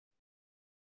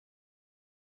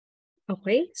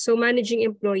Okay, so managing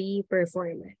employee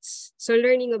performance. So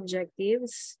learning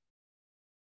objectives.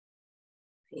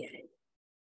 Ayan.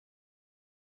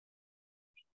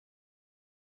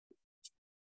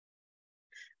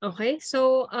 Okay,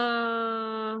 so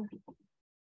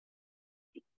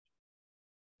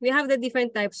we have the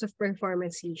different types of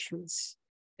performance issues.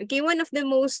 Okay, one of the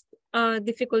most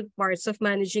difficult parts of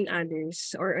managing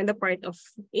others or on the part of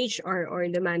HR or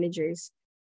the managers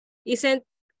isn't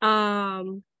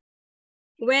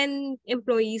when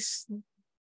employees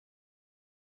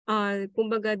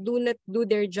kumbaga do not do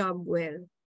their job well,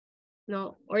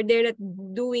 no, or they're not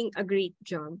doing a great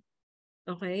job.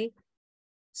 Okay?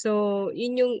 So,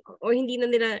 yun yung o hindi na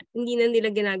nila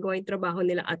ginagawa yung trabaho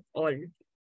nila at all.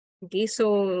 Okay?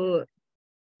 So,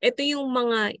 ito yung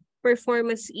mga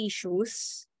performance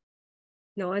issues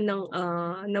no ng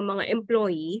mga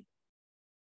employee.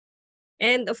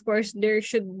 And of course, there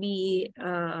should be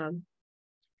a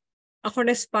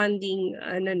corresponding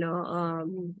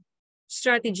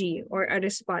strategy or a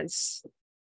response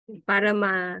para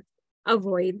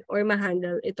ma-avoid or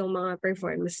ma-handle itong mga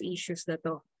performance issues na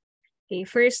to. Okay,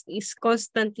 first is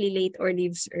constantly late or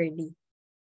leaves early.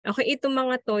 Okay, itong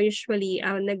mga to usually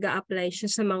nag-a-apply siya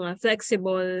sa mga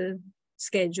flexible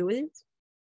schedule,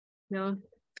 no?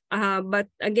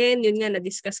 But again, yun nga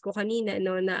na-discuss ko kanina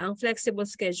no na ang flexible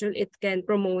schedule it can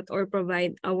promote or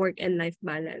provide a work and life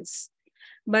balance.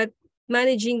 But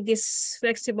managing this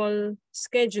flexible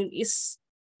schedule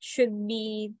should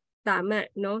be tama,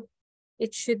 no?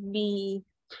 It should be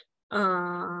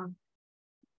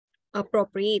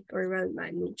appropriate or well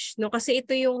managed. No, kasi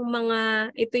ito yung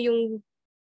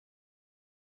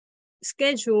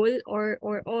schedule or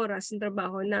oras ng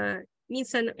trabaho na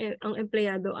minsan ang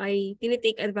empleyado ay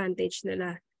tinitake advantage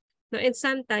nila. No, and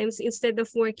sometimes instead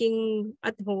of working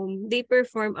at home, they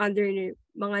perform other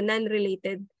mga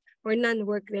non-related or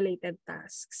non-work related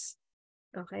tasks.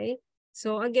 Okay?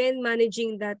 So again,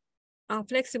 managing that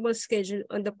flexible schedule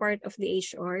on the part of the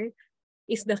HR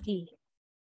is the key.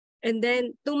 And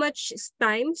then too much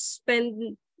time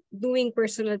spent doing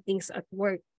personal things at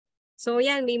work. So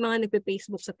yan, may mga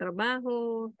nagpe-Facebook sa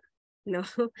trabaho, no?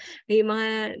 May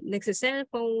mga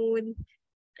nagse-cellphone.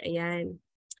 Ayan.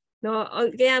 No,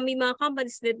 kaya may mga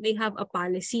companies that they have a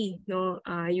policy, no,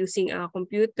 using a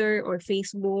computer or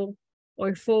Facebook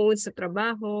or phone sa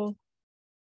trabaho.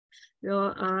 No,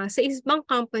 sa isang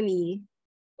company,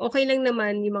 okay lang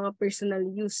naman yung mga personal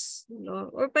use,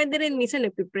 no? Or pwede rin minsan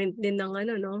nagpi-print din ng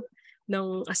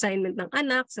ng assignment ng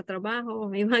anak sa trabaho.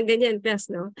 May mga ganyan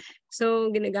plus, no? So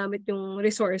ginagamit yung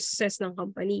resources ng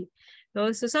company.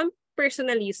 No? So some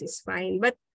personal use is fine,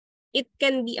 but it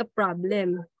can be a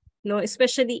problem, no?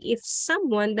 Especially if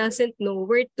someone doesn't know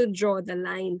where to draw the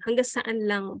line. Hanggang saan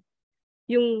lang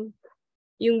yung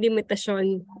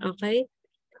limitasyon, okay?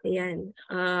 Ayan.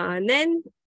 Then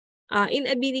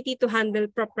inability to handle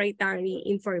proprietary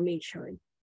information.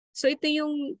 So ito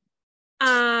yung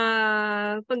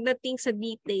pagdating sa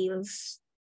details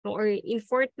or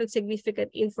important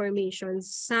significant information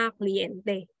sa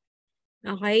kliyente.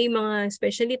 Okay, mga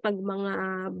especially pag mga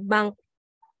bank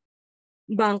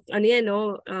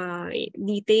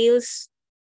details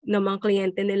ng mga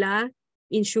kliyente nila,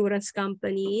 insurance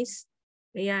companies,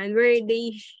 ayan, where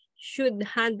they should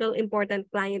handle important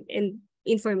client and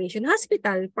information.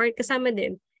 Hospital, part kasama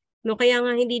din. No, kaya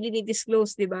nga hindi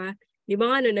dinidisclose, di ba? Di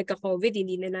ba nga nagka-COVID,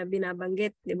 hindi nila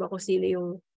binabanggit, di ba, kung sino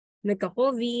yung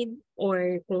nagka-COVID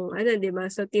or kung ano, di ba?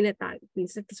 So, tinatag,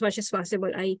 as much as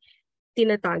possible ay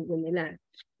tinatago nila.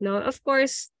 No, of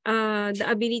course, the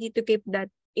ability to keep that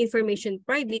information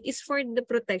private is for the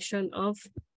protection of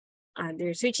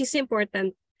others, which is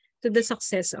important to the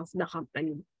success of the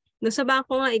company. No, sa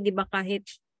bangko nga, di ba, kahit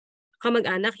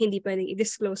kamag-anak, hindi pwedeng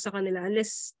i-disclose sa kanila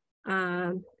unless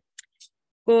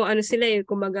kung ano sila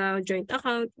kumbaga joint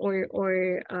account or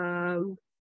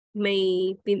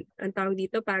may ang tawag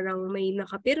dito parang may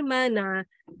nakapirma na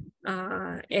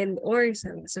and or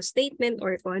sa statement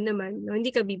or kung ano naman, no,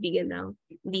 hindi ka bibigyan ng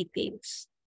details.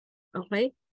 Okay?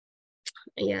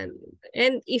 Ayan.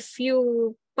 And if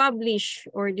you publish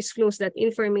or disclose that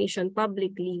information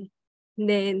publicly,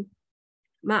 then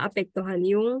maapektuhan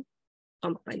yung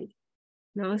company.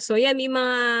 No? So yan, may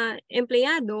mga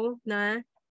empleyado na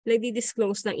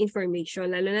nagdi-disclose ng information,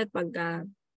 lalo na pag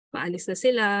paalis na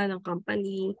sila ng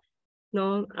company,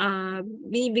 no?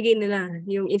 Binibigay nila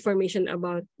yung information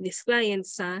about this client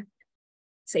sa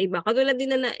iba. Katulad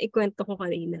din na ikwento ko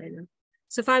kanina. No?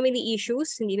 So family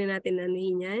issues, hindi na natin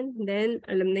anuhin yan. Then,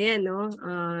 alam na yan, no?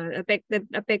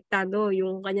 Apektado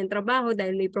yung kanyang trabaho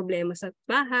dahil may problema sa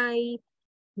bahay,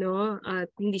 no? At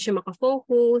hindi siya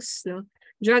makafocus, no?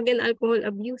 Drug and alcohol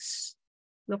abuse.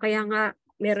 No, kaya nga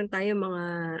meron tayong mga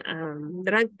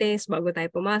drug test bago tayo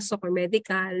pumasok or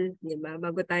medical, di ba?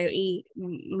 Bago tayo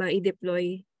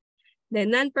ma-deploy.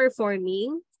 Then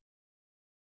non-performing.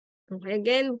 Okay,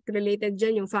 again, related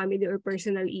dyan yung family or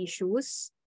personal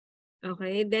issues.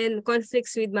 Okay, then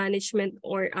conflicts with management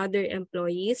or other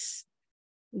employees.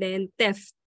 Then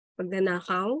theft,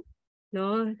 pagnanakaw. No?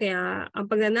 Kaya ang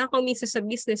pagnanakaw minsan sa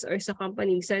business or sa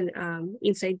company, minsan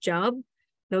inside job.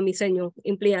 No? Minsan yung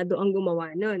empleyado ang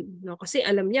gumawa nun. No? Kasi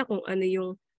alam niya kung ano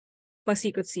yung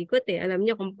pasikot-sikot eh. Alam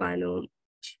niya kung paano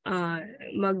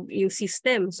yung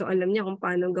system. So alam niya kung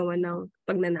paano gawa ng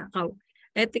pagnanakaw.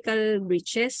 Ethical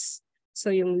breaches.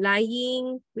 So yung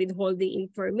lying, withholding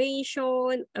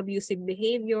information, abusive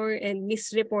behavior, and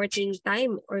misreporting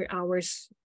time or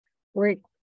hours work.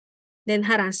 Then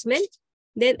harassment.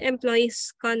 Then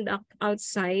employees conduct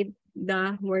outside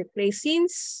the workplace.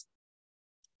 Since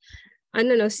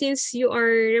you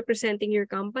are representing your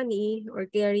company or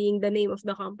carrying the name of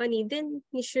the company, then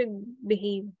you should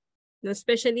behave. No,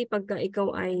 especially pagka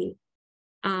ikaw ay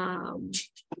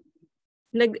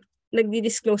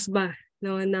nagdi-disclose ba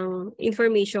ng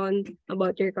information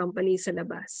about your company sa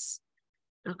labas.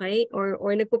 Okay? Or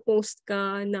nagpo-post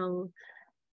ka ng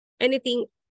anything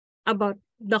about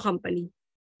the company.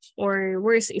 Or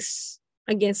worse is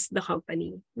against the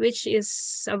company, which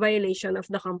is a violation of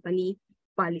the company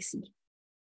policy.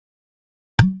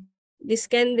 This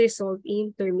can result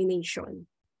in termination.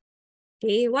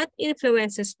 Okay, what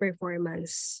influences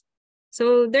performance?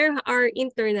 So there are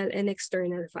internal and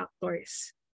external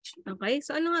factors. Okay,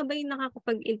 so ano nga ba yung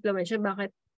nakakapag-influence?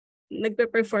 Bakit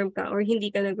nagpe-perform ka or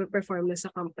hindi ka nagpe-perform na sa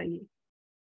company?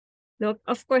 No,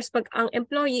 of course, pag ang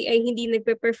employee ay hindi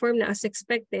nagpe-perform na as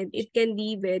expected, it can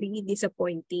be very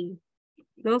disappointing.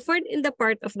 No, for in the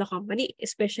part of the company,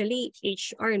 especially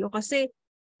HR, no, kasi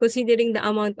considering the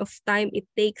amount of time it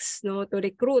takes, no, to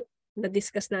recruit,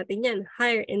 na-discuss natin yan,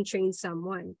 hire and train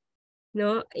someone.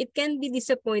 No, it can be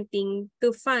disappointing to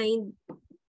find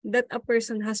that a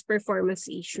person has performance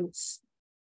issues.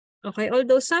 Okay,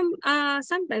 although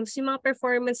sometimes yung mga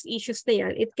performance issues na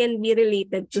yan, it can be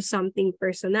related to something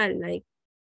personal like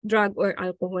drug or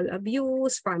alcohol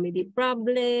abuse, family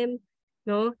problem,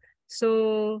 no?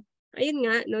 So, ayun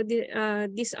nga, no,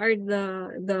 these are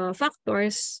the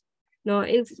factors, no,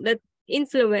 that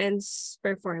influence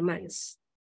performance.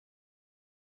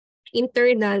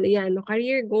 Internal, yan, no,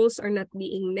 career goals are not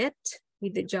being met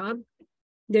with the job.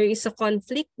 There is a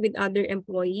conflict with other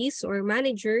employees or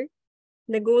manager.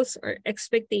 The goals or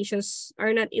expectations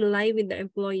are not in line with the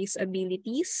employee's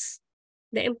abilities.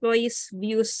 The employees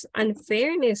views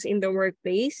unfairness in the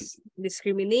workplace,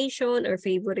 discrimination or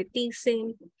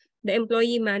favoritism. The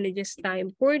employee manages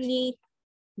time poorly.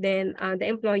 Then the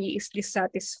employee is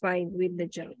dissatisfied with the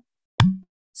job.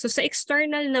 So sa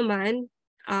external naman,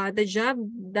 the job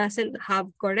doesn't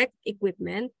have correct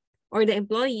equipment, or the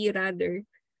employee rather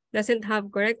doesn't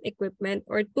have correct equipment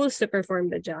or tools to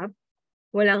perform the job.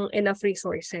 Walang enough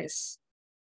resources.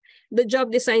 The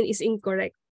job design is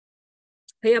incorrect.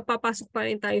 Kaya papasok pa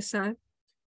rin tayo sa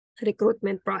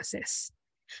recruitment process.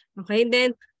 Okay,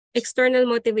 then external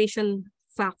motivation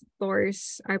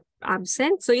factors are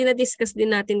absent. So yun na-discuss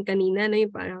din natin kanina, no,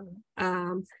 yung parang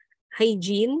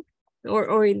hygiene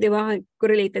or di ba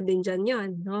correlated din dyan yun,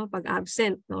 no, pag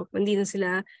absent, no, hindi na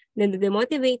sila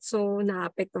na-demotivate, so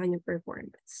naapektuhan yung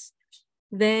performance.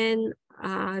 Then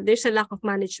there's a lack of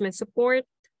management support.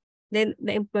 Then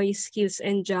the employee skills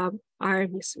and job are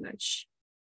mismatched.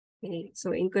 Okay,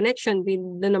 so in connection with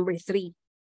the number 3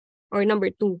 or number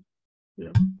 2.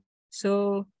 No?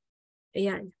 So,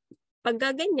 ayan. Pag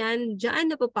gaganyan,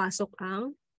 dyan na papasok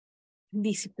ang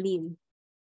discipline.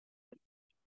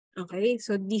 Okay,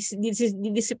 so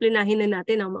didisiplinahin na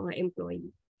natin ang mga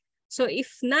employee. So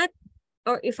if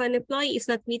an employee is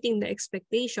not meeting the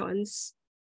expectations,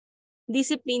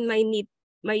 discipline might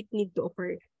need to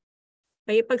occur.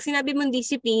 Kaya pag sinabi mong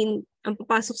discipline, ang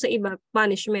papasok sa iba,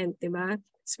 punishment, di ba?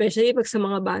 Especially pag sa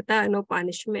mga bata, no,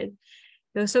 punishment.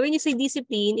 So when you say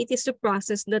discipline, it is to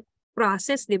process that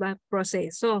process, di ba?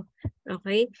 Proseso.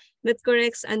 Okay? That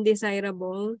corrects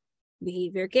undesirable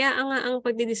behavior. Kaya ang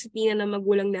pagdidisiplina ng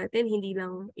magulang natin, hindi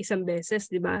lang isang beses,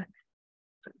 di ba?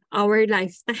 Our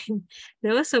lifetime.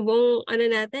 No? Sa buong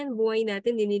buhay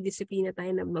natin, dinidisiplina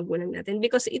tayo ng magulang natin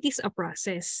because it is a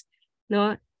process,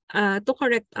 no? To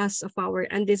correct us of our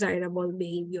undesirable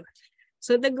behavior.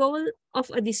 So the goal of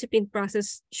a discipline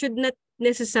process should not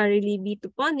necessarily be to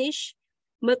punish,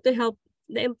 but to help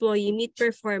the employee meet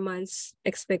performance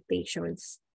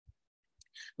expectations.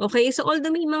 Okay, so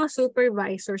although may mga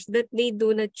supervisors that they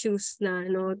do not choose na,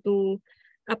 no, to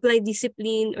apply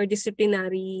discipline or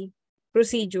disciplinary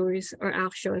procedures or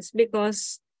actions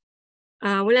because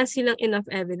wala silang enough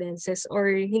evidences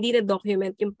or hindi na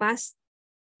document yung past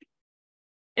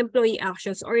employee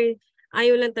actions or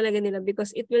ayaw lang talaga nila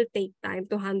because it will take time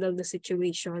to handle the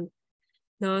situation.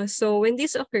 No? So when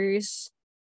this occurs,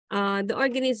 the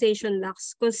organization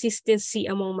lacks consistency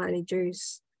among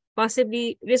managers,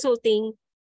 possibly resulting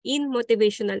in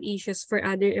motivational issues for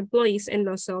other employees and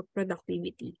loss of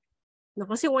productivity. No,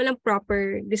 kasi walang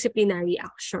proper disciplinary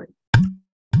action.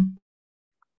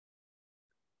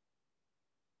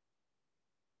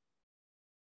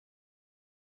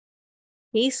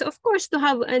 Okay, so of course, to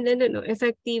have an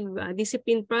effective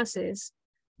discipline process,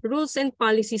 rules and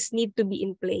policies need to be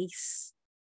in place.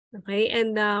 Okay,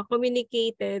 and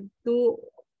communicated to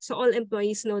so all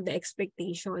employees know the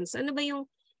expectations. Ano ba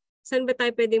yung saan ba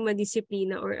tayo pwedeng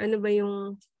madisiplina or ano ba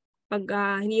yung pag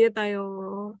hindi na tayo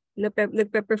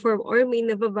nagpe-perform or may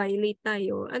na-violate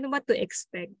tayo, ano ba to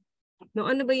expect? No,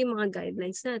 ano ba yung mga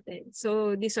guidelines natin?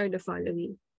 So these are the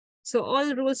following. So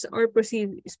all rules or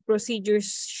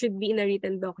procedures should be in a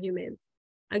written document.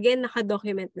 Again,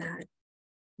 naka-document lahat.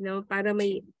 No, para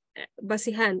may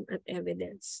basihan at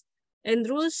evidence. And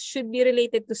rules should be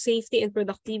related to safety and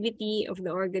productivity of the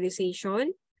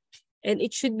organization. And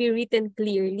it should be written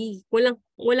clearly. Walang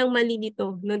mali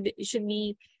dito. No, it should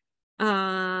be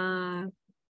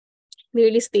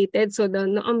clearly stated. So the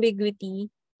no ambiguity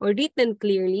or written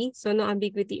clearly. So no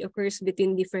ambiguity occurs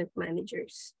between different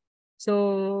managers.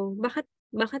 So bakit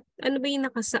ano ba yung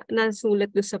nasulat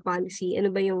doon sa policy?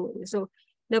 Ano ba yung so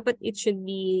dapat it should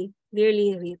be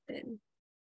clearly written.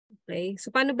 Okay? So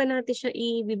paano ba natin siya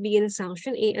ibibigyan ng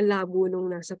sanction? Ang labo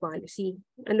nung nasa policy.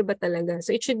 Ano ba talaga?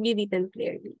 So it should be written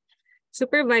clearly.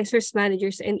 Supervisors,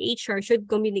 managers, and HR should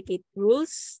communicate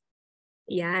rules.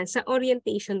 Yan, sa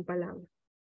orientation pa lang.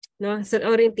 No? Sa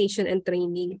orientation and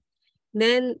training.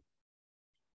 Then,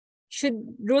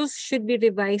 rules should be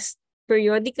revised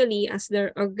periodically as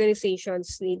their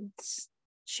organization's needs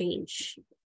change.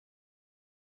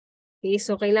 Okay,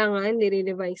 so kailangan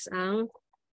nire-revise ang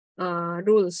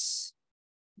rules.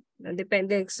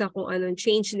 Depende sa kung anong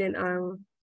change din ang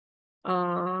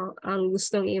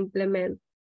gustong i-implement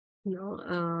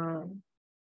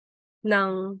ng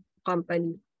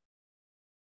company.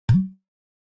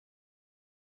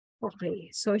 Okay.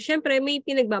 So, syempre, may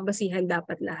pinagbabasihan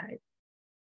dapat lahat.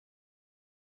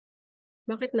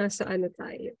 Bakit nasa ano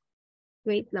tayo?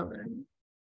 Wait lang.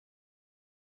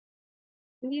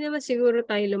 Hindi naman siguro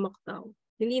tayo lumaktaw.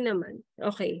 Hindi naman.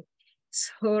 Okay.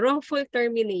 So, wrongful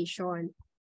termination.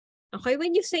 Okay,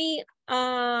 when you say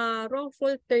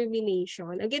wrongful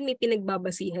termination, again, may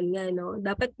pinagbabasihan nga, no?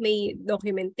 Dapat may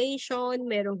documentation,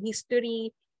 merong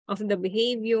history of the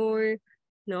behavior,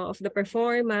 no, of the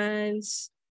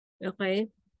performance. Okay?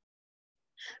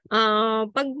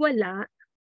 Pag wala,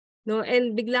 no,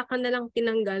 and bigla ka na lang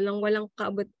tinanggal ng walang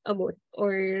kaabot-abot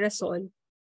or rason,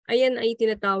 ayan ay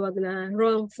tinatawag na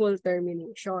wrongful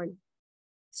termination.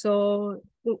 So,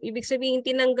 ibig sabihin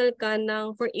tinanggal ka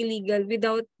ng for illegal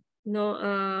without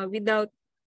without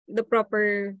the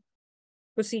proper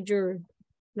procedure,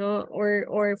 no,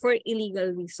 or for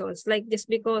illegal reasons, like just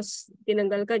because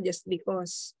tinanggal ka just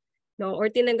because, no, or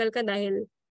tinanggal ka dahil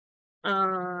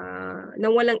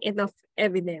nang walang enough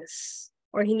evidence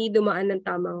or hindi dumaan ng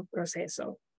tamang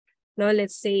proseso. No,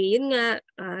 let's say yun nga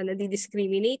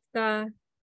nadi-discriminate ka,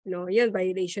 no, yun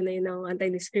violation na yun ng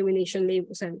anti-discrimination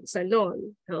sa law,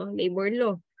 no, labor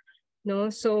law,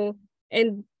 no. So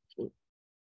and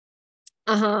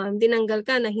tinanggal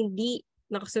ka na hindi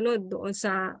nakasunod doon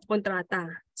sa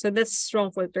kontrata. So that's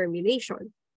wrongful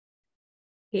termination.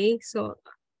 Okay, so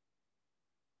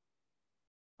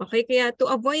kaya to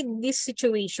avoid this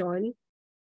situation,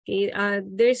 okay,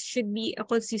 there should be a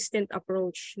consistent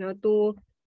approach, no,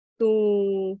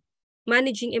 to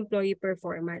managing employee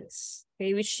performance,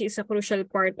 okay, which is a crucial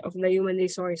part of the human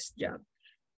resource job.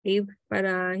 Okay,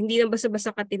 para hindi lang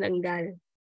basta-basta ka tinanggal,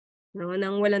 no,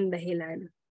 nang walang dahilan.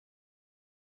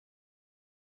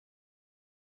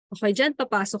 Okay, dyan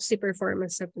papasok si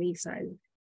performance appraisal.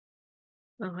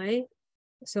 Okay?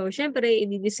 So, syempre,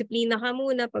 i-disiplina ka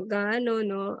muna pag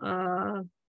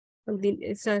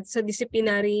sa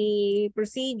disciplinary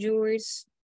procedures,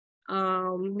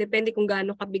 depende kung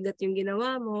gaano kabigat yung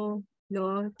ginawa mo,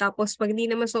 no? Tapos, pag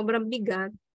hindi naman sobrang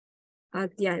bigat,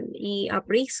 at yan,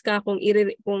 i-appraise ka kung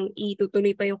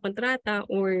itutuloy pa yung kontrata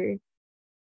or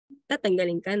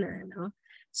tatanggalin ka na, no?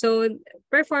 So,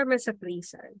 performance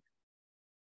appraisal.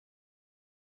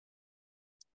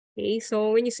 Okay,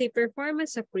 so when you say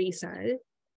performance appraisal,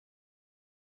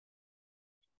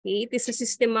 okay, it is a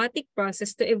systematic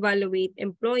process to evaluate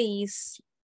employees'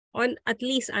 on at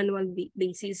least annual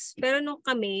basis. Pero nung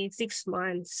kami, 6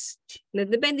 months. Na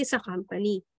depende sa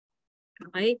company.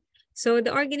 Okay? So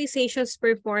the organization's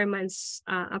performance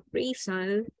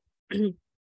appraisal,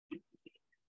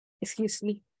 excuse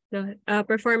me, no,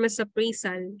 performance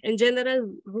appraisal and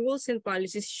general rules and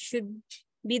policies should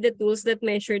be the tools that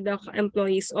measure the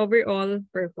employee's overall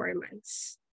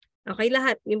performance. Okay,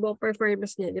 lahat, yung buong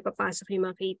performance niya, papasok yung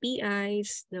mga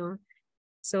KPIs, no?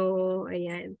 So,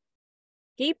 ayan.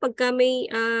 Okay, pagka may,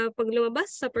 pag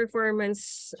lumabas sa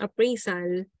performance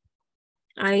appraisal,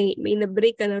 ay may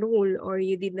na-break ka na rule or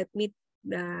you did not meet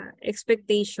the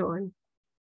expectation,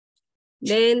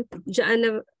 then diyan na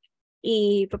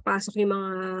ipapasok yung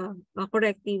mga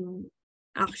corrective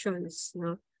actions,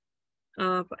 no?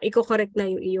 Iko-correct na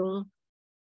yung iyong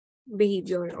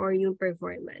behavior or yung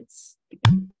performance.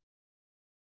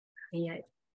 Ayan.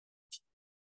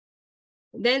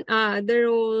 Then the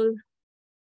role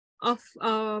of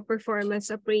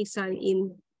performance appraisal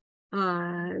in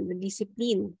the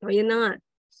discipline. So, yun na nga.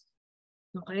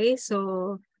 Okay,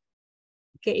 so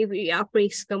okay,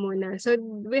 i-appraise ka muna. So,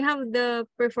 we have the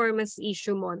performance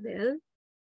issue model.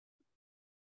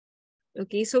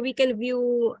 Okay, so we can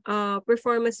view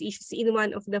performance issues in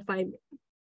one of the 5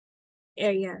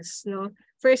 areas. No?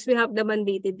 First, we have the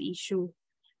mandated issue.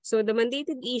 So, the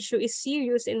mandated issue is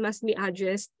serious and must be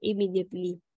addressed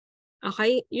immediately.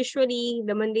 Okay, usually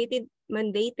the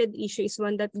mandated issue is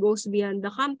one that goes beyond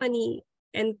the company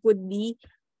and could be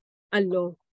a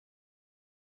law.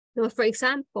 So, for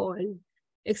example,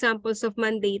 examples of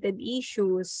mandated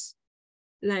issues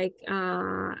like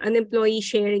an employee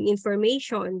sharing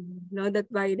information, no, that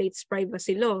violates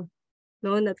privacy law,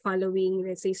 no, not following,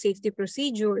 let's say, safety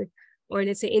procedure, or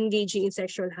let's say engaging in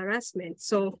sexual harassment.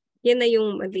 So, yan na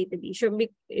yung mandated issue.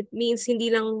 It means hindi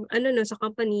lang sa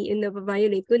company yung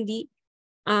nababiolate, kundi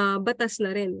batas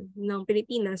na rin ng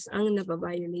Pilipinas ang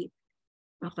nababiolate.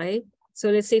 Okay? So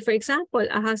let's say for example,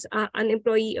 an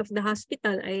employee of the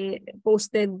hospital ay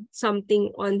posted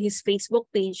something on his Facebook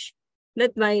page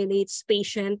that violates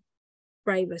patient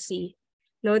privacy.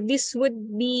 Now, this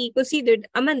would be considered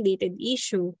a mandated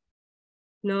issue.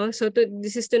 No, so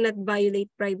this is to not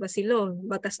violate privacy law.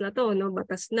 Batas na to, no,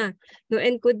 batas na. No,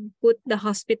 and could put the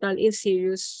hospital in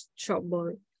serious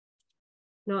trouble.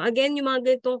 No, again, yung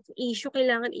mga ganitong issue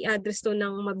kailangan i-address to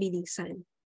ng mabilisan.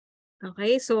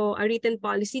 Okay, so a written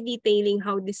policy detailing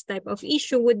how this type of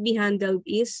issue would be handled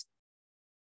is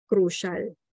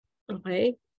crucial.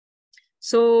 Okay?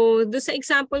 So, do sa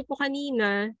example ko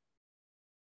kanina,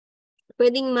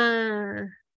 pwedeng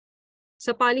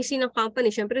sa policy ng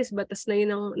company, syempre batas na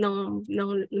yun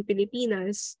ng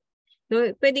Pilipinas, no,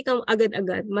 pwede kang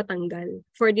agad-agad matanggal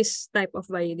for this type of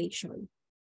violation.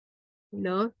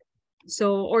 No?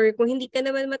 So, or kung hindi ka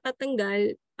naman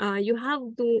matatanggal, you have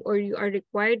to or you are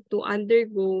required to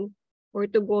undergo or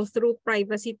to go through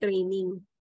privacy training.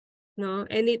 No?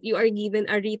 And you are given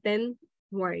a written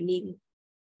warning.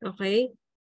 Okay?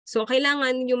 So,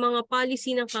 kailangan yung mga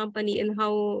policy ng company and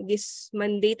how these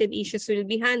mandated issues will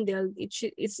be handled,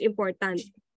 it's important.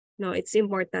 No, it's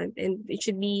important and it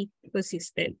should be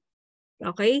consistent.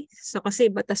 Okay? So, kasi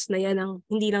batas na yan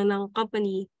hindi lang ng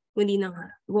company, kundi ng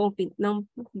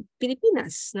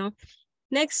Pilipinas. No?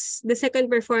 Next, the second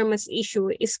performance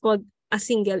issue is called a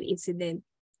single incident.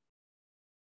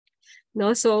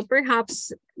 No, so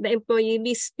perhaps the employee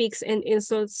speaks and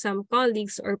insults some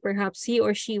colleagues, or perhaps he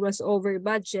or she was over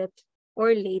budget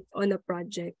or late on a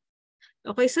project.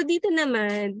 Okay, so dito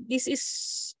naman, this is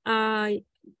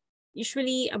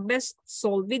usually best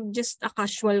solved with just a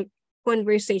casual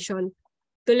conversation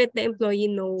to let the employee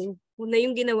know na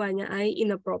yung ginawa niya ay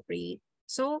inappropriate.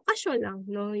 So casual lang,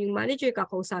 no? Yung manager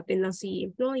kakausapin lang si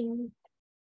employee,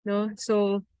 no?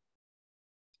 So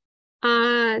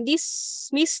this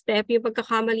misstep, yung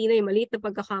pagkakamali na yun, maliit na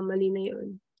pagkakamali na yun,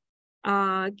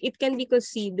 it can be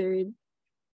considered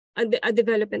a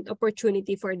development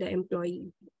opportunity for the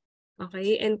employee.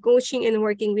 Okay? And coaching and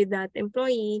working with that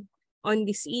employee on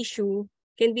this issue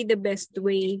can be the best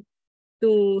way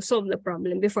to solve the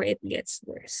problem before it gets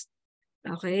worse.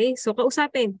 Okay? So,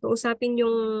 kausapin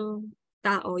yung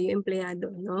tao, yung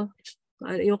empleyado, no?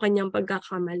 Yung kanyang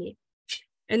pagkakamali.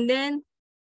 And then,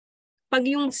 pag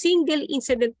yung single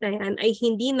incident na yan ay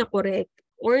hindi na correct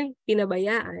or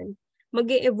pinabayaan,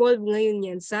 mag-e-evolve ngayon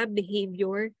yan sa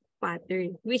behavior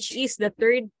pattern, which is the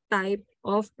third type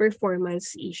of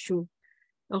performance issue.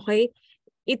 Okay?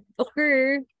 It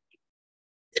occurs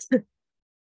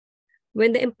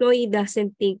when the employee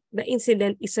doesn't think the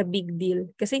incident is a big deal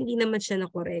kasi hindi naman siya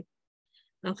na-correct.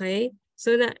 Okay?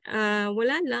 So,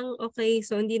 wala lang, okay,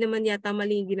 so hindi naman yata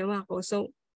mali yung ginawa ko.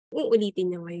 So,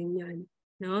 uulitin niya ngayon yan.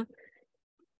 No?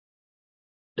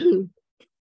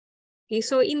 Okay,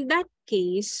 so in that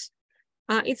case,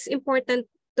 it's important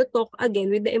to talk again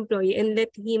with the employee and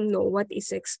let him know what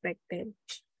is expected.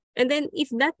 And then if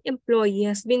that employee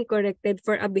has been corrected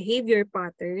for a behavior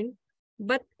pattern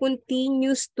but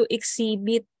continues to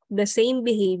exhibit the same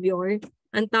behavior,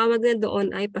 ang tawag na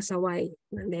doon ay pasaway.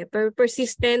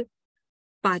 Persistent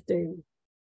pattern.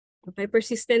 Okay,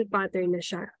 persistent pattern na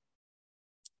siya.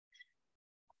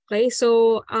 Okay,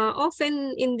 so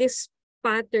often in this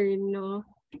pattern, no,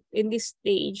 in this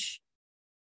stage,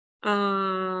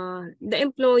 the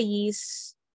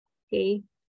employees, okay,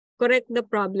 correct the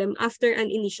problem after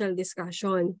an initial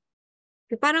discussion.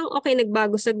 Parang okay,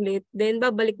 nagbago saglit, then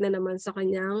babalik na naman sa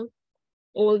kanyang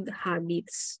old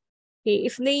habits. Okay,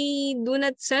 if they do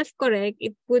not self-correct,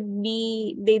 it could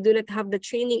be they do not have the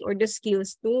training or the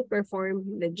skills to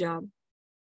perform the job.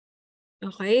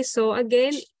 Okay, so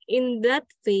again, in that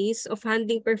phase of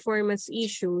handling performance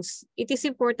issues, it is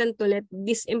important to let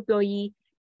this employee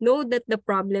know that the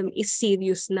problem is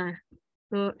serious na.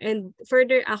 And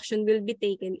further action will be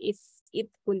taken if it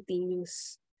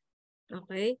continues.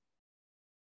 Okay?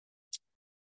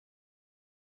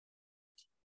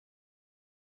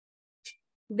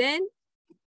 Then,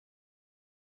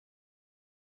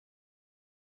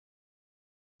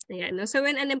 ayan, no? So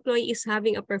when an employee is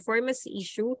having a performance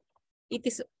issue, it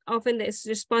is often the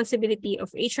responsibility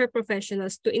of HR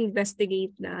professionals to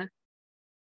investigate the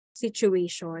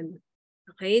situation.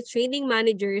 Okay, training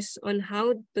managers on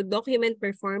how to document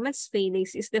performance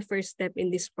failings is the first step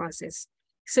in this process.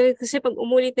 So kasi pag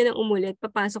umulit na ng umulit,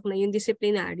 papasok na yung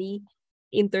disciplinary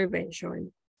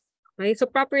intervention. Okay, so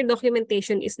proper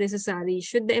documentation is necessary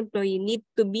should the employee need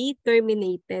to be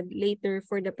terminated later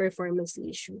for the performance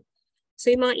issue. So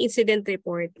yung mga incident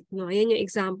report, no, ayan yung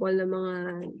example ng mga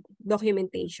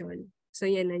documentation. So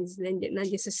yan,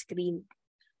 nandiyan sa screen.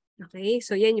 Okay,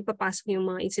 so yan yung papasok yung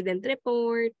mga incident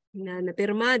report na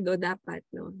napirmado dapat,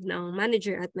 no, ng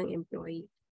manager at ng employee.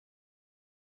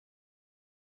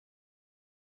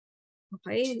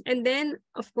 Okay, and then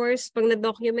of course, pag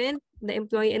na-document, the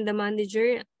employee and the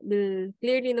manager will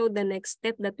clearly know the next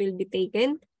step that will be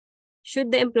taken should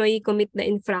the employee commit the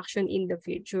infraction in the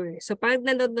future. So pag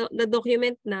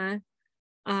na-document na,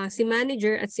 si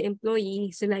manager at si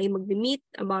employee, sila ay mag-meet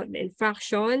about the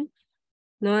infraction,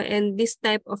 no, and this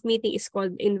type of meeting is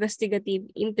called investigative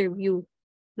interview,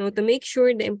 no, to make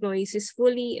sure the employees is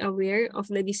fully aware of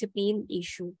the discipline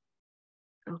issue.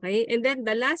 Okay, and then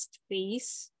the last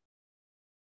phase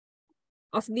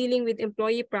of dealing with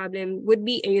employee problem would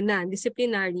be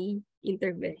disciplinary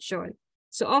intervention.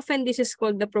 So often this is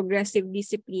called the progressive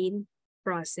discipline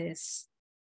process.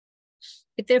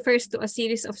 It refers to a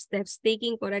series of steps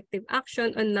taking corrective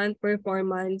action on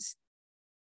non-performance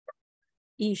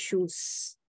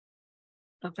issues.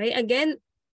 Okay, again,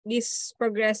 this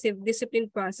progressive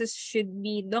discipline process should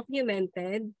be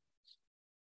documented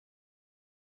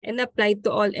and applied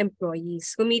to all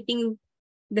employees committing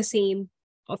the same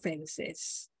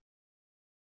offenses.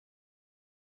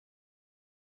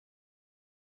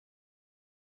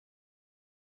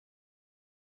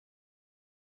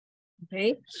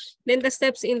 Okay, then the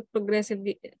steps in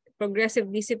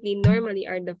progressive discipline normally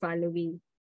are the following.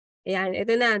 Ayan,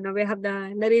 ito na, no, we have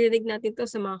naririnig natin to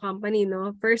sa mga company,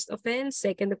 no? First offense,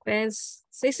 second offense.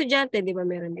 Sa estudyante, di ba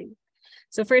meron din?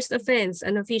 So first offense,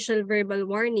 an official verbal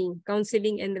warning,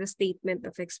 counseling and restatement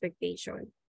of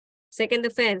expectation. Second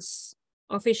offense,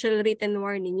 official written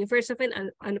warning. Yung first offense,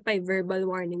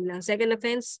 verbal warning lang. Second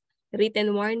offense,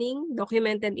 written warning,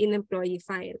 documented in employee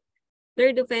file.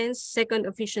 Third offense, second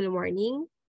official warning.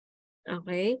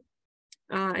 Okay.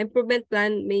 Improvement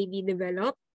plan may be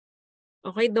developed.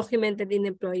 Okay, documented in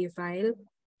employee file.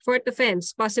 Fourth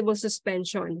offense, possible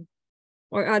suspension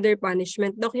or other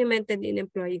punishment, documented in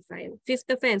employee file. Fifth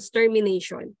offense,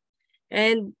 termination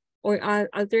and or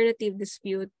alternative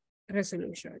dispute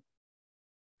resolution.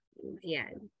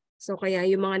 Ayan. So kaya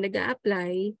yung mga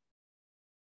nag-a-apply,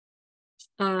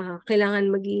 kailangan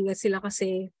mag-iingat sila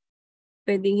kasi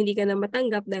pwedeng hindi ka na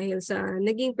matanggap dahil sa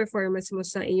naging performance mo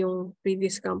sa iyong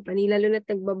previous company, lalo na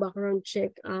nagba-background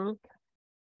check ang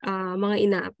mga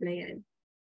ina-applyan.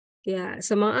 Kaya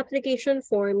sa mga application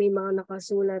form, may mga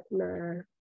nakasulat na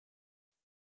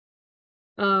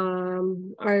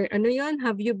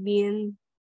have you been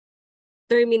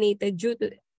terminated due to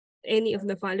any of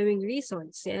the following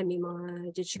reasons? Yan, may mga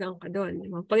check ka doon.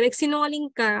 Pag nagsinungaling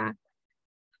ka,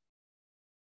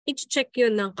 i-check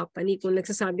yun ng company kung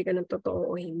nagsasabi ka ng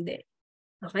totoo o hindi.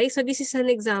 Okay, so this is an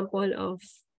example of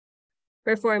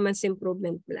performance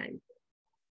improvement plan.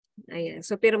 Ayan.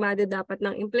 So, pirmado dapat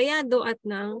ng empleyado at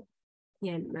ng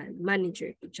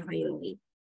manager at saka yung lead.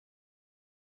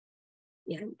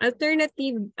 Yan.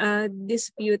 Alternative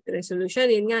dispute resolution,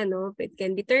 yun nga, no? It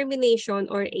can be termination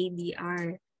or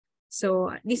ADR.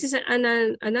 So this is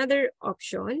another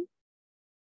option.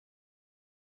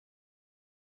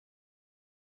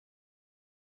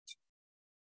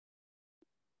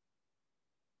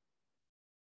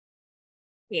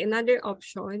 Okay, another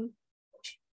option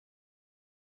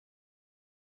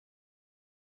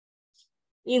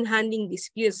in handling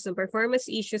disputes, so performance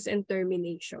issues and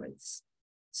terminations.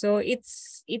 So it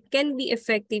can be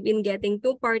effective in getting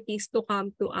two parties to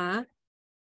come to a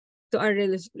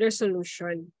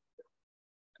resolution.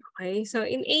 Okay, so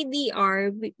in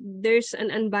ADR, there's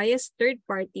an unbiased third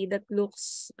party that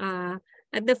looks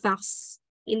at the facts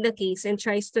in the case and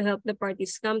tries to help the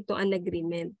parties come to an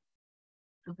agreement.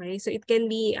 Okay, so it can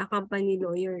be a company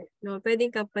lawyer. No, pwedeng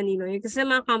company lawyer. Kasi sa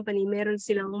mga company, meron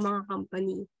silang mga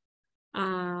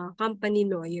company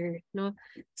lawyer. No?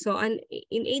 So in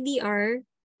ADR,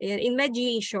 in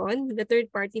mediation, the third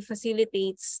party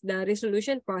facilitates the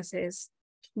resolution process,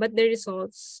 but the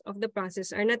results of the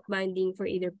process are not binding for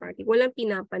either party. Walang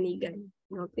pinapanigan.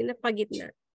 No?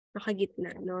 Pinapagitna.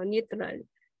 Nakagitna. No? Neutral.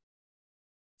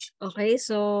 Okay,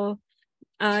 so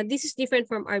this is different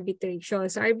from arbitration.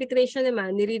 So arbitration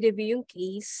naman, nire-review yung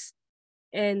case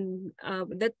and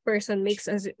that person makes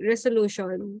a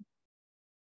resolution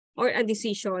or a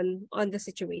decision on the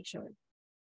situation.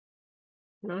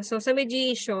 No? So sa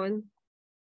mediation,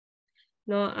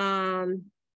 no,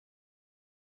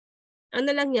 ano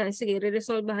lang yan, sige,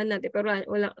 re-resolvahan natin, pero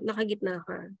wala, nakagitna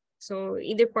ka. So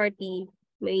either party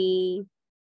may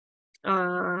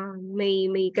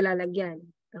kalalagyan.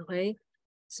 Okay?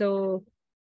 So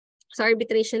sa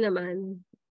arbitration naman,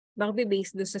 baka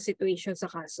based do sa situation sa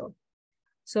kaso.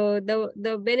 So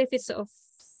the benefits of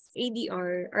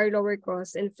ADR are lower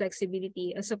cost and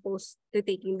flexibility as opposed to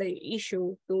taking the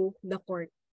issue to the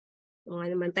court.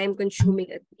 Naman,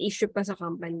 time-consuming at issue pa sa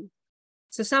company.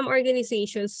 So some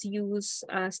organizations use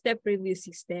a step review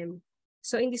system.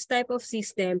 So in this type of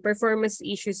system, performance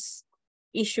issue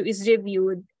is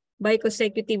reviewed by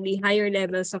consecutively higher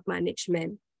levels of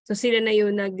management. So sila na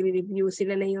yung nagre-review,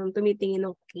 sila na yung tumitingin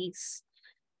ng case.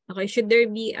 Okay, should there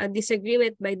be a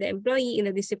disagreement by the employee in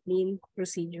a discipline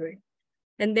procedure?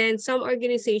 And then some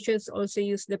organizations also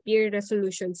use the peer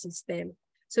resolution system.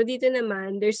 So dito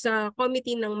naman, there's a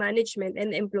committee ng management and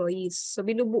employees. So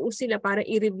binubuo sila para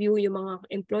i-review yung mga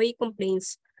employee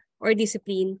complaints or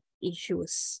discipline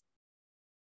issues.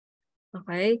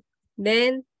 Okay?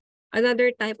 Then,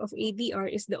 another type of ADR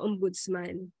is the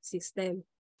ombudsman system.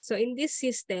 So in this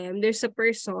system, there's a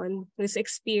person who's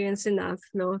experienced enough,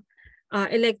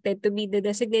 elected to be the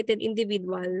designated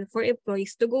individual for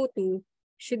employees to go to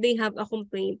should they have a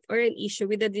complaint or an issue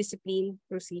with the discipline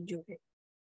procedure.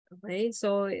 Okay,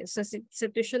 so sa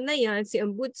situation na yan, si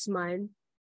ombudsman,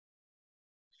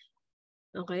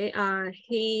 okay,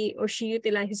 he or she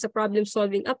utilizes a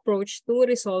problem-solving approach to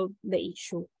resolve the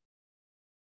issue.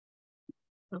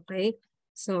 Okay,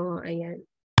 so ayan.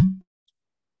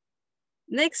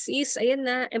 Next is, ayan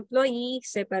na, employee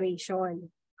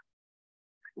separation.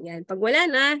 Ayan, pag wala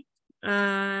na,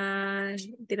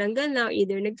 tinanggal na,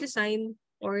 either nag-resign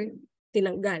or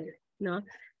tinanggal, no?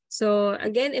 So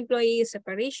again, employee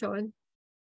separation.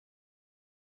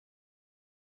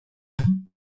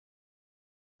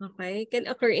 Okay, can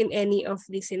occur in any of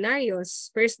these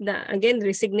scenarios. First, again,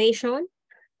 resignation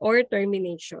or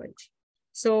termination.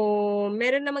 So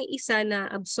meron namang isa na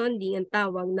absconding ang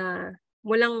tawag na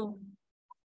walang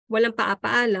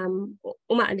paapaalam,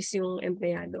 umaalis yung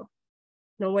empleyado.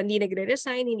 No, hindi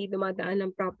nagre-resign, hindi dumadaan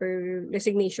ng proper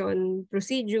resignation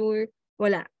procedure,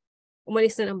 wala.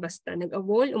 Umalis na lang basta.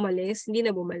 Nag-awol, umalis, hindi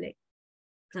na bumalik.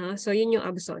 So, yun yung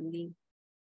absconding.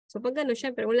 So, pag gano'n,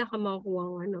 syempre, wala kang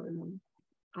makukuha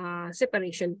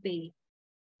separation pay.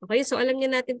 Okay, so alam niya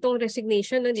natin tong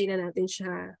resignation, hindi na natin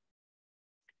siya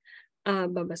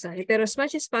babasahin. Pero as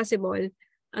much as possible,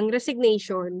 ang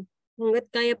resignation, hanggat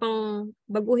kaya pang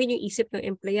baguhin yung isip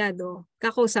ng empleyado,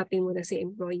 kakausapin mo na si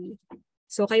employee.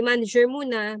 So, kay manager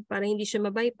muna para hindi siya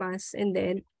ma-bypass, and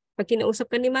then, pag kinausap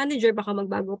ka ni manager, baka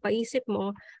magbago pa isip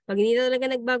mo. Pag hindi na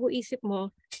talaga nagbago isip mo,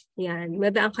 yan,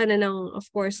 madaan ka na ng, of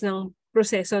course, ng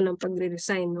proseso ng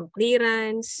pagre-resign, no?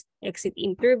 Clearance, exit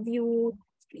interview,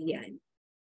 yan.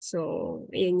 So,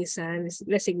 ayan yung sa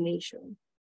resignation.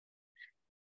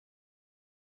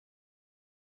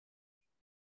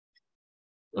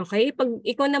 Okay, pag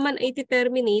ikaw naman ay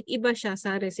terminate, iba siya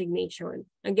sa resignation.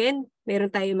 Again,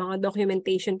 meron tayo mga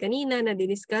documentation kanina na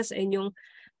diniscuss ay yung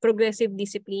progressive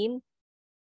discipline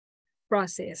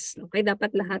process. Okay,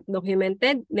 dapat lahat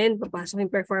documented. Then, papasok yung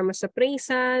performance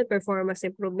appraisal, performance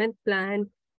improvement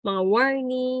plan, mga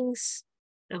warnings,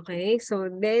 Okay?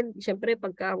 So then, syempre,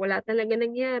 pagka wala talaga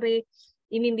nangyari,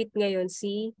 imimit ngayon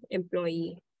si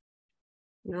employee.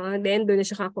 No? Then, doon na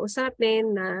siya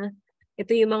kakausapin na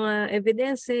ito yung mga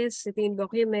evidences, ito yung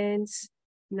documents,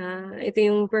 na ito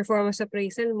yung performance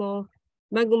appraisal mo,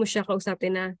 bago mo siya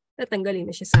kausapin na tatanggalin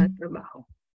na siya sa trabaho.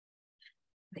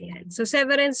 Ayan. So,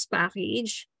 severance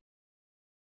package.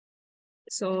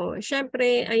 So,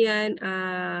 syempre, ayan,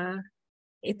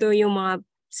 ito yung mga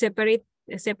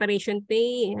separation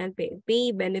pay, and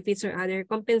pay, benefits, or other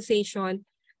compensation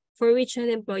for which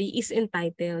an employee is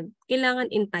entitled.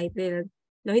 Kailangan entitled.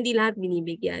 No, hindi lahat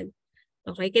binibigyan.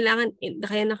 Okay, kailangan,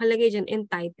 kaya nakalagay dyan,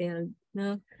 entitled.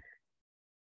 No?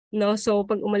 No, so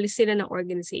pag umalis sila ng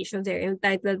organization, they're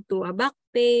entitled to a back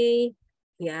pay,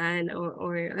 yan,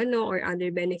 or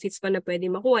other benefits pa na pwede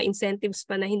makuha, incentives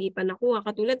pa na hindi pa nakuha.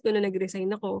 Katulad ko na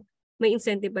nag-resign ako, may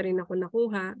incentive pa rin ako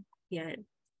nakuha. Yan.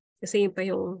 Kasi yun pa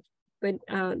yung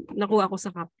nakuha ko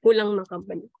sa kulang ng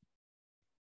company.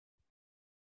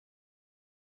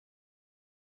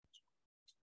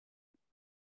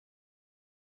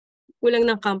 Kulang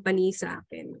ng company sa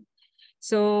akin.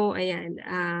 So, ayan.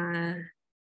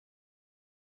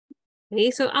 Okay,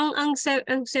 so ang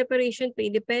separation pay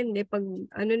depende pag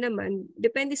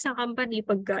depende sa company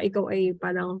pagka ikaw ay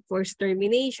parang forced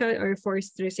termination or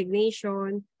forced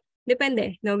resignation.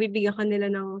 Depende, no, bibigyan ka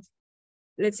nila ng,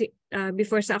 let's say,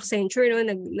 before sa Accenture, no,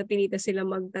 napilitan sila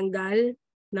magtanggal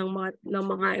ng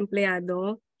mga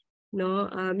empleyado,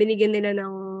 no. Binigyan nila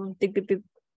ng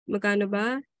magkano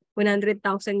ba?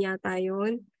 100,000 yata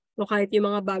 'yon. O kahit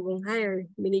yung mga bagong hire,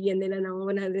 binigyan nila ng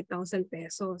 100,000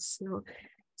 pesos, no.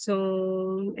 So,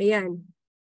 ayan.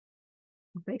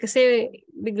 Okay, kasi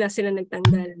bigla sila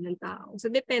nagtanggal ng tao. So,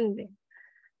 depende.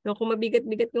 No, kung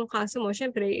mabigat-bigat yung kaso mo,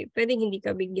 syempre, pwedeng hindi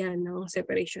ka bigyan ng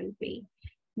separation pay.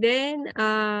 Then,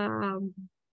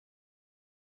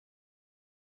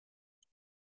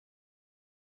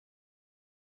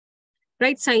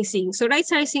 right sizing. So, right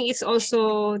sizing is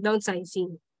also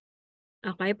downsizing.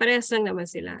 Okay, parehas lang naman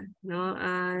sila, no?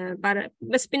 Para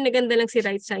mas pinaganda lang si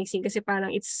right sizing kasi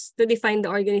parang it's to define the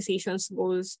organization's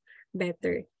goals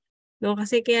better. No,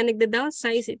 kasi kaya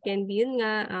nagda-downsize, it can be yun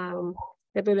nga,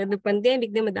 katulad ng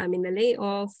pandemic na madami na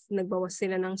layoff, nagbawas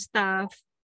sila ng staff,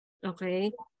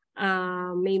 okay?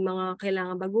 May mga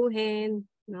kailangan baguhin,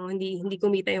 no? Hindi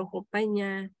kumita yung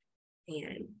kumpanya.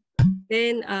 Ayan.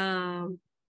 Then,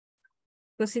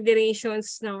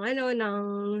 considerations ng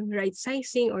right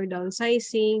sizing or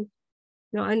downsizing,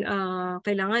 no,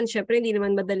 kailangan syempre hindi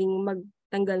naman madaling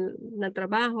magtanggal ng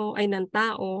trabaho ay ng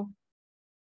tao,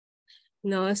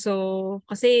 no. So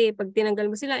kasi pag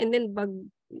tinanggal mo sila and then pag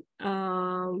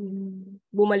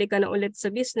bumalik ka na ulit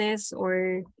sa business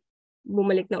or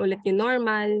bumalik na ulit yung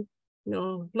normal,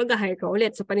 no, mag-hire ka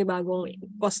ulit sa panibagong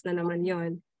cost na naman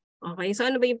yon. Okay, so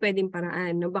ano ba yung pwedeng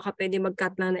paraan, no? Baka pwede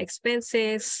mag-cut lang na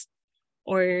expenses,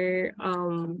 or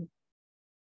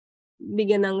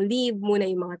bigyan ng leave muna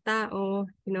yung mga tao,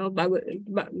 bago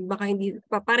baka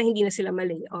para hindi na sila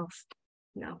ma-lay off.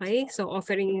 Okay? So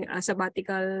offering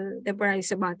temporary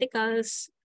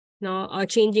sabbaticals, no,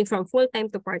 changing from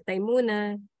full-time to part-time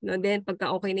muna, no, then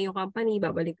pagka okay na yung company,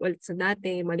 babalik ulit sa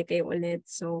dati, balik kayo ulit.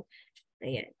 So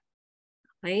ayan.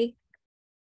 Okay?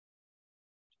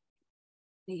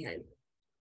 Ayan.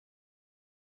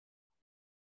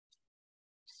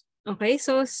 Okay,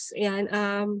 so ayan,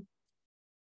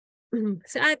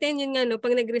 sa atin yun nga, no,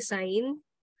 pag nag-resign,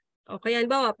 o kaya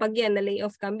halimbawa pag yan na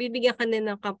layoff ka, bibigyan ka na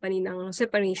ng company ng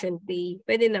separation pay.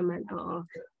 Pwede naman, oo.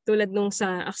 Tulad nung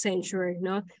sa Accenture,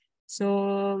 no? So,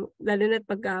 lalo na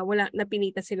pagka wala,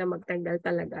 napilitan sila magtanggal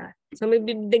talaga. So,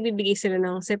 nagbibigay sila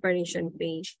ng separation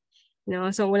pay.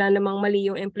 No? So, wala namang mali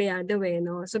yung empleyado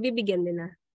no? So, bibigyan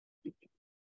nila.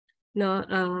 No,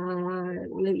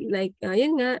 like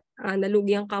yun nga,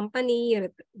 nalugi ang company,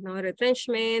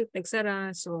 retrenchment,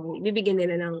 nagsara, so bibigyan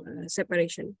nila ng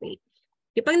separation pay.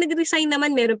 Pag nag-resign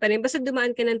naman, meron pa rin, basta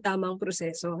dumaan ka ng tamang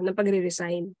proseso ng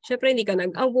pagre-resign. Syempre, hindi ka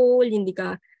nag-awol, hindi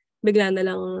ka bigla na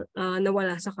lang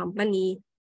nawala sa company.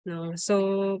 No?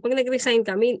 So, pag nag-resign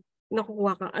ka, may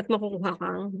nakukuha ka at makukuha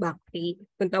kang back pay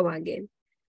kung tawagin.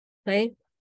 Okay?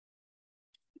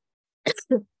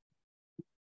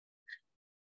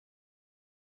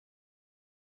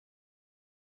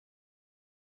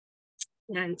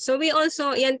 Yan. So we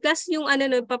also, yan, plus yung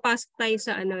papasok tayo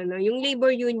sa yung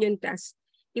labor union class.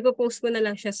 Ipo-post ko na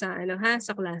lang siya sa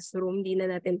sa classroom, hindi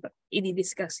na natin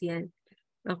i-discuss yan.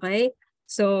 Okay?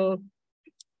 So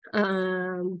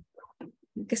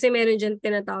kasi meron diyan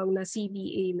tinatawag na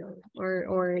CBA, no,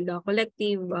 or the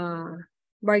collective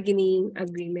bargaining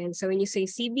agreement. So when you say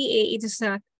CBA, it is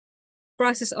a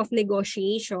process of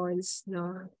negotiations,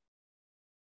 no.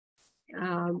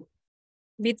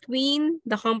 between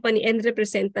the company and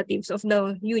representatives of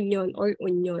the union or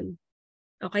union.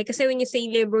 Okay, kasi when you say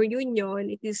labor union,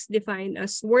 it is defined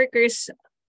as workers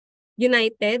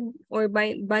united or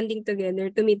banding together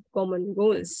to meet common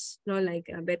goals, no, like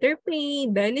better pay,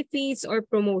 benefits, or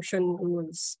promotion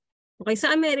goals. Okay,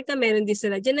 sa Amerika meron din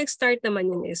sila. Diyan nag-start naman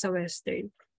yun sa Western.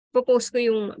 Popost ko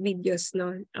yung videos,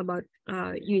 no, about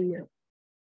union.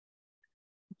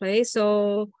 Okay,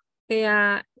 so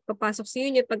kaya papasok sa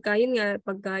union pagka yun nga,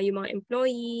 pagka yung mga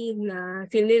employee na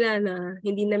feel nila na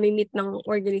hindi na-meet ng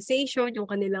organization yung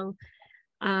kanilang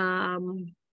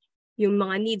yung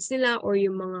mga needs nila or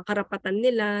yung mga karapatan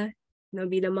nila na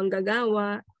bilang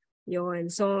manggagawa, yun.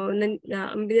 So,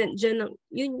 dyan ng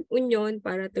union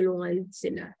para tulungan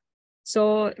sila.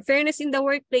 So, fairness in the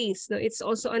workplace, no, it's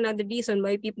also another reason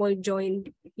why people join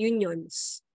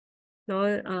unions. No,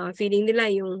 feeling nila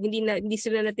yung hindi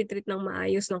sila natitreat ng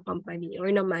maayos ng company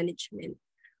or ng management.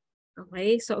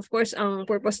 Okay? So, of course, ang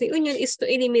purpose ng union is to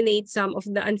eliminate some of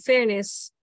the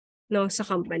unfairness, no, sa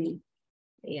company.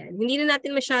 Ayan. Hindi na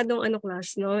natin masyadong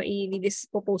class, no?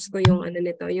 I-post ko yung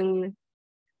nito, yung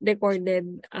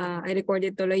I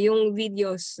recorded tuloy yung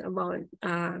videos about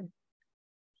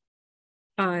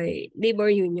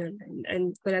labor union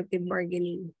and collective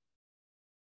bargaining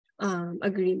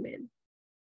agreement.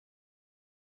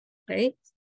 Okay?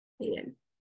 Ayan.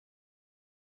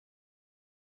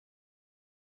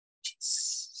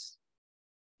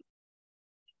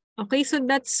 Okay, so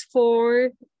that's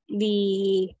for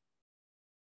the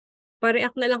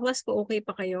pa-react na lang class ko, okay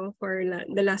pa kayo for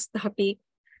the last topic.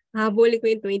 Habuli ko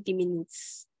yung 20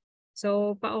 minutes.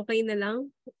 So, pa-okay na lang.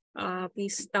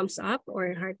 Please thumbs up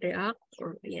or heart react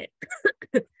or yeah.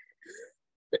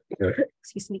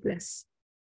 Excuse me, class.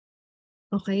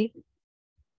 Okay.